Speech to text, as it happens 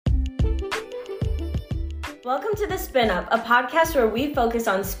Welcome to The Spin Up, a podcast where we focus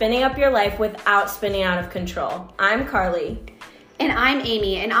on spinning up your life without spinning out of control. I'm Carly. And I'm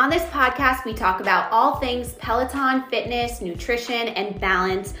Amy, and on this podcast, we talk about all things Peloton, fitness, nutrition, and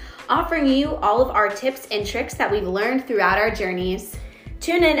balance, offering you all of our tips and tricks that we've learned throughout our journeys.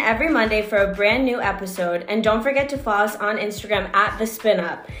 Tune in every Monday for a brand new episode, and don't forget to follow us on Instagram at The Spin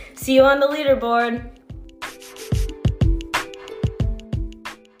Up. See you on the leaderboard.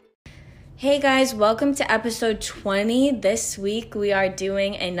 Hey guys, welcome to episode 20. This week we are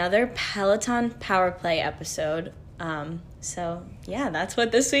doing another Peloton Power Play episode. So that's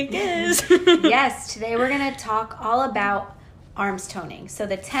what this week is. Yes, today we're going to talk all about arms toning. So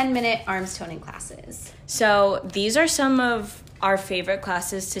the 10-minute arms toning classes. So these are some of our favorite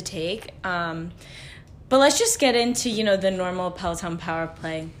classes to take. But let's just get into, the normal Peloton Power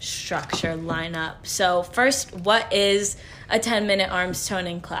Play structure lineup. So first, what is a 10-minute arms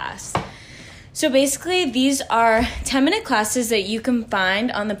toning class? So basically, these are 10-minute classes that you can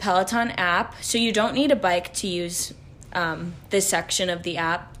find on the Peloton app. So you don't need a bike to use this section of the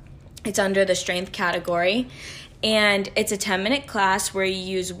app. It's under the strength category. And it's a 10-minute class where you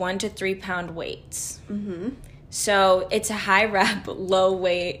use 1 to 3 pound weights. Mm-hmm. So it's a high rep, low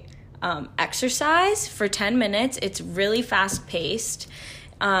weight exercise for 10 minutes. It's really fast paced.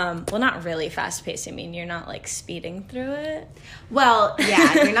 Well, not really fast paced. I mean, you're not like speeding through it. Well,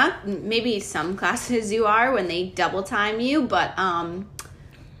 yeah, you're not. Maybe some classes you are when they double time you, but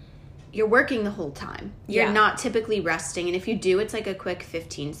you're working the whole time. You're not typically resting, and if you do, it's like a quick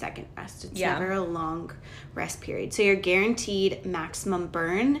 15-second rest. It's never a long rest period. So you're guaranteed maximum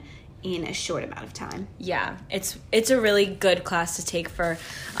burn in a short amount of time. Yeah, it's a really good class to take for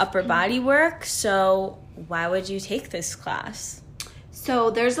upper body work. So why would you take this class?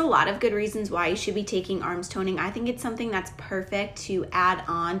 So there's a lot of good reasons why you should be taking arms toning. I think it's something that's perfect to add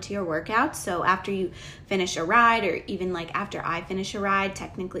on to your workouts. So after you finish a ride, or even like after I finish a ride,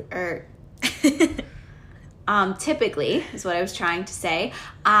 typically is what I was trying to say,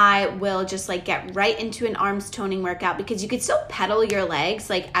 I will just like get right into an arms toning workout, because you could still pedal your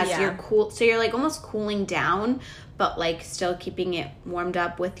legs like as you're cool. So you're like almost cooling down, but like still keeping it warmed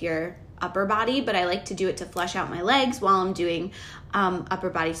up with your upper body. But I like to do it to flush out my legs while I'm doing upper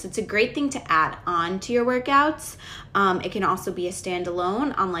body. So it's a great thing to add on to your workouts. It can also be a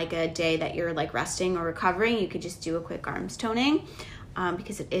standalone on like a day that you're like resting or recovering. You could just do a quick arms toning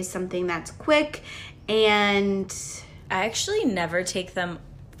because it is something that's quick. And I actually never take them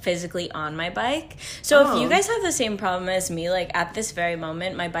physically on my bike. So if you guys have the same problem as me, like at this very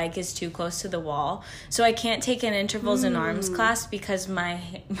moment, my bike is too close to the wall. So I can't take an intervals and arms class because my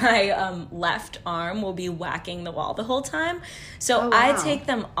left arm will be whacking the wall the whole time. So I take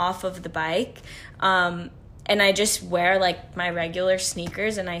them off of the bike. And I just wear like my regular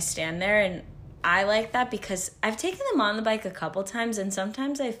sneakers and I stand there, and I like that because I've taken them on the bike a couple times and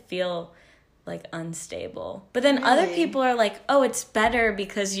sometimes I feel like unstable. But then other people are like, oh, it's better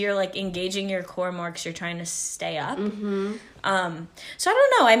because you're like engaging your core more because you're trying to stay up. Mm-hmm. So I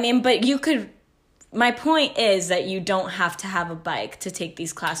don't know. I mean, but you could, my point is that you don't have to have a bike to take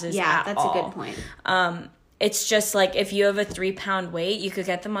these classes at that's all. a good point. It's just like if you have a 3 pound weight, you could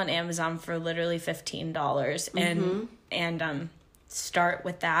get them on Amazon for literally $15 and start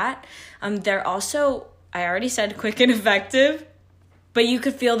with that. They're also, I already said quick and effective, but you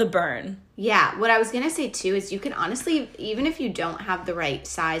could feel the burn. Yeah, what I was going to say too is you can honestly, even if you don't have the right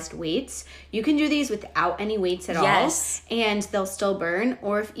sized weights, you can do these without any weights at all, and they'll still burn.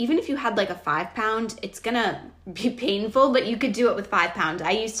 Or even if you had like a 5 pound, it's going to be painful, but you could do it with 5 pounds.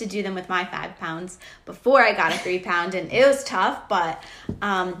 I used to do them with my 5 pounds before I got a 3 pound, and it was tough, but it's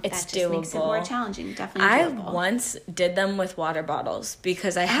that just doable. makes it more challenging. Definitely doable. I once did them with water bottles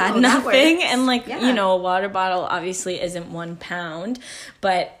because I had nothing, and a water bottle obviously isn't 1 pound,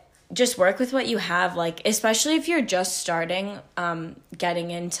 but just work with what you have, like especially if you're just starting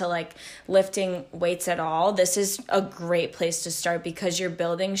getting into like lifting weights at all. This is a great place to start because you're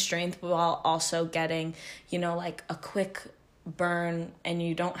building strength while also getting like a quick burn, and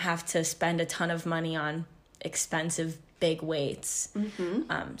you don't have to spend a ton of money on expensive big weights.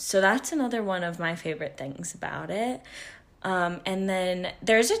 So that's another one of my favorite things about it. And then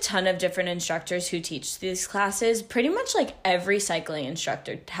there's a ton of different instructors who teach these classes. Pretty much like every cycling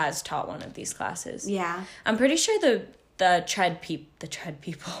instructor has taught one of these classes. Yeah. I'm pretty sure the tread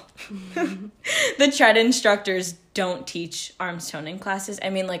instructors don't teach arms toning classes.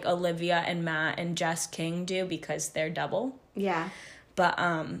 I mean, like Olivia and Matt and Jess King do because they're double. Yeah. But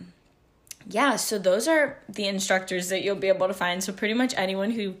so those are the instructors that you'll be able to find. So pretty much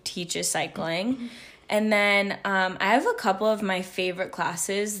anyone who teaches cycling. And then I have a couple of my favorite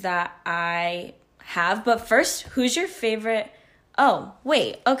classes that I have. But first, who's your favorite? Oh,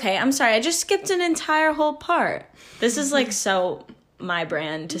 wait. Okay, I'm sorry. I just skipped an entire whole part. This is like so my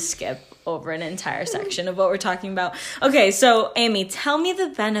brand to skip over an entire section of what we're talking about. Okay, so Amy, tell me the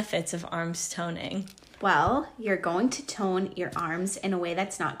benefits of arms toning. Well, you're going to tone your arms in a way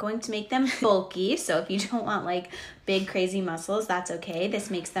that's not going to make them bulky. So if you don't want like big crazy muscles, that's okay.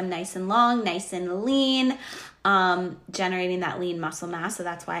 This makes them nice and long, nice and lean, generating that lean muscle mass. So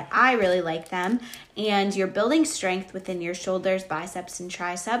that's why I really like them. And you're building strength within your shoulders, biceps, and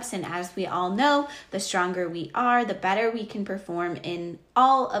triceps. And as we all know, the stronger we are, the better we can perform in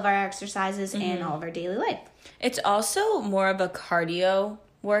all of our exercises and all of our daily life. It's also more of a cardio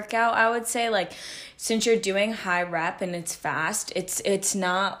workout, I would say. Like, since you're doing high rep and it's fast, it's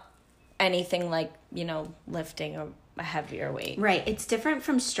not anything like, you know, lifting a heavier weight. Right. It's different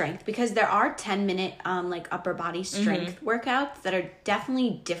from strength because there are 10-minute like upper body strength workouts that are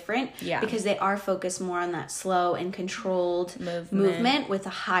definitely different because they are focused more on that slow and controlled movement with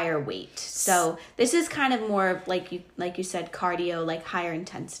a higher weight. So this is kind of more like you said, cardio, like higher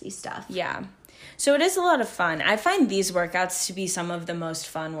intensity stuff. Yeah. So it is a lot of fun. I find these workouts to be some of the most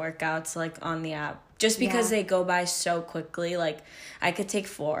fun workouts like on the app just because they go by so quickly. Like I could take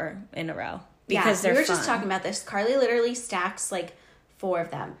 4 in a row because they're fun. We were just talking about this. Carly literally stacks like 4 of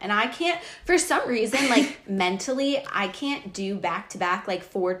them. And I can't, for some reason, like mentally, I can't do back-to-back like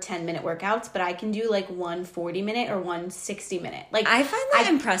 4 10-minute workouts, but I can do like 1 40-minute or 1 60-minute. Like I find that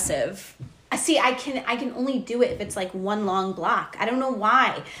impressive. See, I can only do it if it's like one long block. I don't know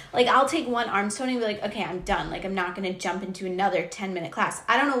why. Like I'll take one arms toning and be like, okay, I'm done. Like I'm not going to jump into another 10-minute class.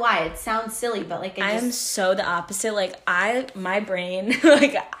 I don't know why. It sounds silly, but like I am so the opposite. Like my brain,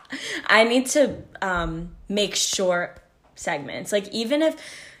 like I need to make short segments. Like even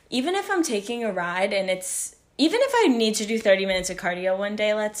if I'm taking a ride and even if I need to do 30 minutes of cardio one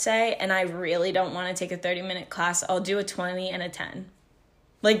day, let's say, and I really don't want to take a 30-minute class, I'll do a 20 and a 10.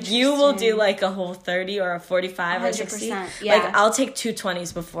 Like, you will do, like, a whole 30 or a 45 or 60. Yeah. Like, I'll take 2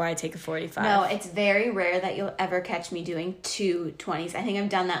 20s before I take a 45. No, it's very rare that you'll ever catch me doing 2 20s. I think I've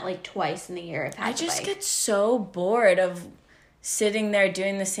done that, like, twice in the year I've had I just get so bored of sitting there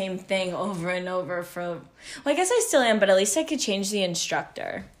doing the same thing over and over for... Well, I guess I still am, but at least I could change the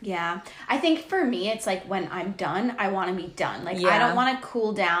instructor. Yeah. I think for me, it's like when I'm done, I want to be done. Like, I don't want to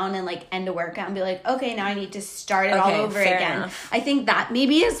cool down and, like, end a workout and be like, okay, now I need to start it all over again. Enough. I think that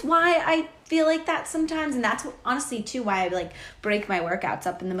maybe is why I feel like that sometimes. And that's honestly, too, why I, like, break my workouts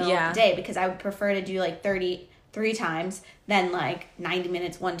up in the middle of the day. Because I would prefer to do, like, 30... 3 times than like 90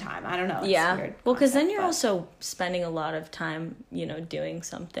 minutes one time. I don't know. It's weird. Well, because then you're also spending a lot of time, you know, doing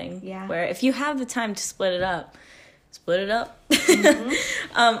something. Yeah. Where if you have the time to split it up.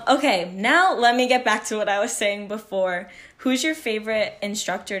 Okay, now let me get back to what I was saying before. Who's your favorite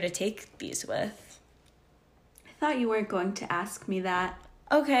instructor to take these with? I thought you weren't going to ask me that.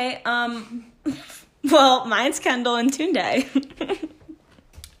 Okay, well, mine's Kendall and Tunde.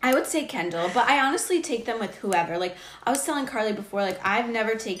 I would say Kendall, but I honestly take them with whoever. Like, I was telling Carly before, like, I've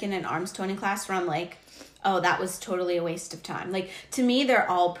never taken an arms toning class where I'm like, oh, that was totally a waste of time. Like, to me, they're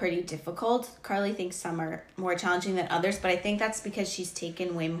all pretty difficult. Carly thinks some are more challenging than others, but I think that's because she's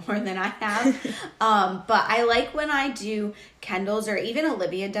taken way more than I have. But I like when I do Kendall's, or even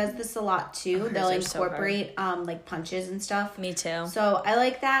Olivia does this a lot too. They'll incorporate, like, punches and stuff. Me too. So I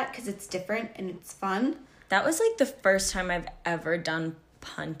like that because it's different and it's fun. That was, like, the first time I've ever done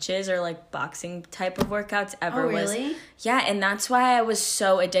punches or like boxing type of workouts ever. Oh, really? Yeah, and that's why I was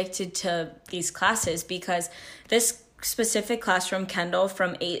so addicted to these classes, because this specific class from Kendall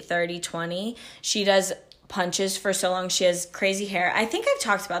from 8:30-20, she does punches for so long. She has crazy hair. I think I've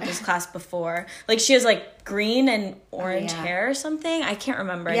talked about this class before. Like, she has like green and orange hair or something. I can't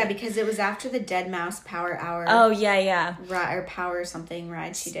remember. Yeah, because it was after the Dead Mouse Power Hour. Oh, yeah. Or Power something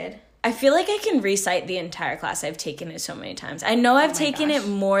ride she did. I feel like I can recite the entire class. I've taken it so many times. I know I've taken it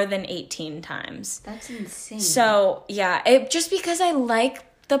more than 18 times. That's insane. So, yeah, just because I like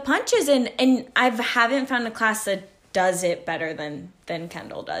the punches, and I haven't found a class that does it better than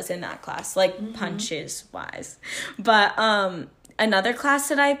Kendall does in that class, like punches-wise. But another class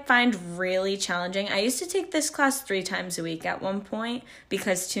that I find really challenging, I used to take this class 3 times a week at one point,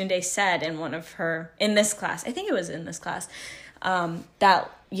 because Tunde said in this class, I think it was in this class, that,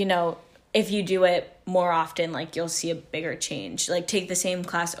 you know, if you do it more often, like, you'll see a bigger change. Like, take the same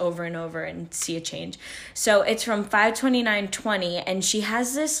class over and over and see a change. So it's from 5:29-20, and she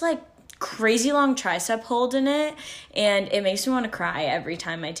has this, like, crazy long tricep hold in it, and it makes me want to cry every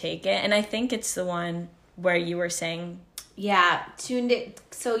time I take it. And I think it's the one where you were saying... Yeah, Tunde.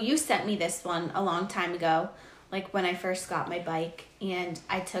 So you sent me this one a long time ago. like when I first got my bike, and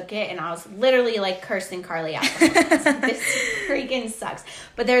I took it and I was literally like cursing Carly out. This freaking sucks.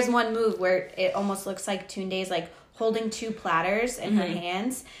 But there's one move where it almost looks like Tunde's like holding 2 platters in her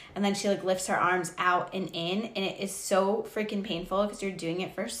hands, and then she like lifts her arms out and in, and it is so freaking painful because you're doing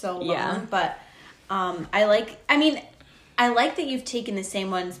it for so long. Yeah. But I like that you've taken the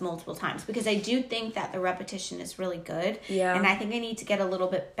same ones multiple times, because I do think that the repetition is really good. Yeah. And I think I need to get a little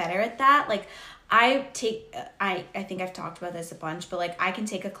bit better at that. Like, I think I've talked about this a bunch, but like I can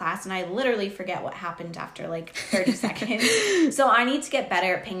take a class and I literally forget what happened after like 30 seconds. So I need to get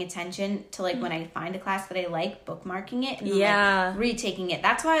better at paying attention to like when I find a class that I like, bookmarking it and like retaking it.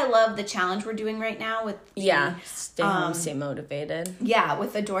 That's why I love the challenge we're doing right now with stay home, stay motivated. Yeah,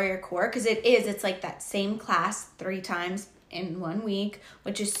 with Adore Your Core, because it's like that same class 3 times in 1 week,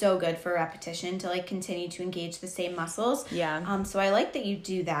 which is so good for repetition to like continue to engage the same muscles. Yeah. So I like that you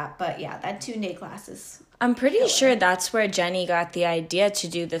do that, but yeah, that 2-day class is I'm pretty sure that's where Jenny got the idea to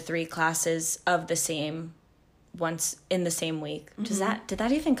do the 3 classes of the same once in the same week. Did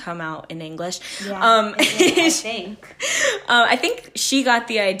that even come out in English? Yeah, I think. I think she got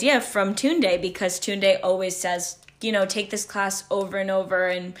the idea from Tunde, because Tunde always says, you know, take this class over and over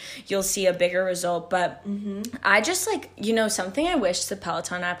and you'll see a bigger result. But I just like, you know, something I wish the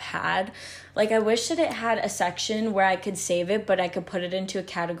Peloton app had, like I wish that it had a section where I could save it, but I could put it into a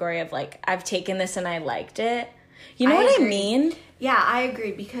category of like, I've taken this and I liked it. You know what I mean? Yeah, I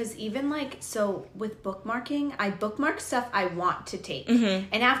agree, because even like, so with bookmarking, I bookmark stuff I want to take.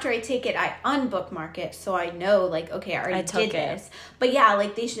 And after I take it, I unbookmark it so I know like, okay, I already did this. But yeah,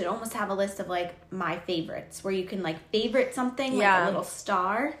 like they should almost have a list of like my favorites where you can like favorite something, like a little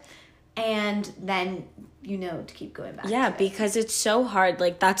star, and then you know to keep going back. Yeah, because it's so hard.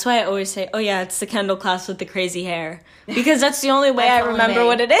 Like that's why I always say, oh yeah, it's the Kendall class with the crazy hair, because that's the only way I remember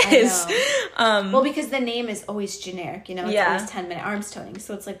what it is. Well, because the name is always generic, you know, it's always 10-minute arms toning,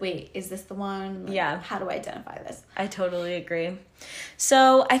 so it's like, wait, is this the one? Like, how do I identify this? I totally agree.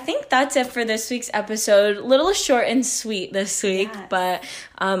 So I think that's it for this week's episode. A little short and sweet this week, but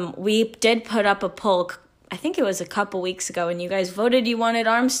we did put up a poll, I think it was a couple weeks ago, and you guys voted you wanted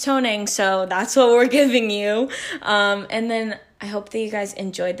arms toning, so that's what we're giving you. And then I hope that you guys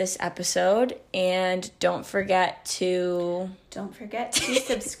enjoyed this episode, and don't forget to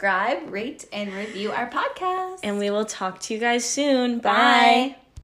subscribe, rate, and review our podcast. And we will talk to you guys soon. Bye.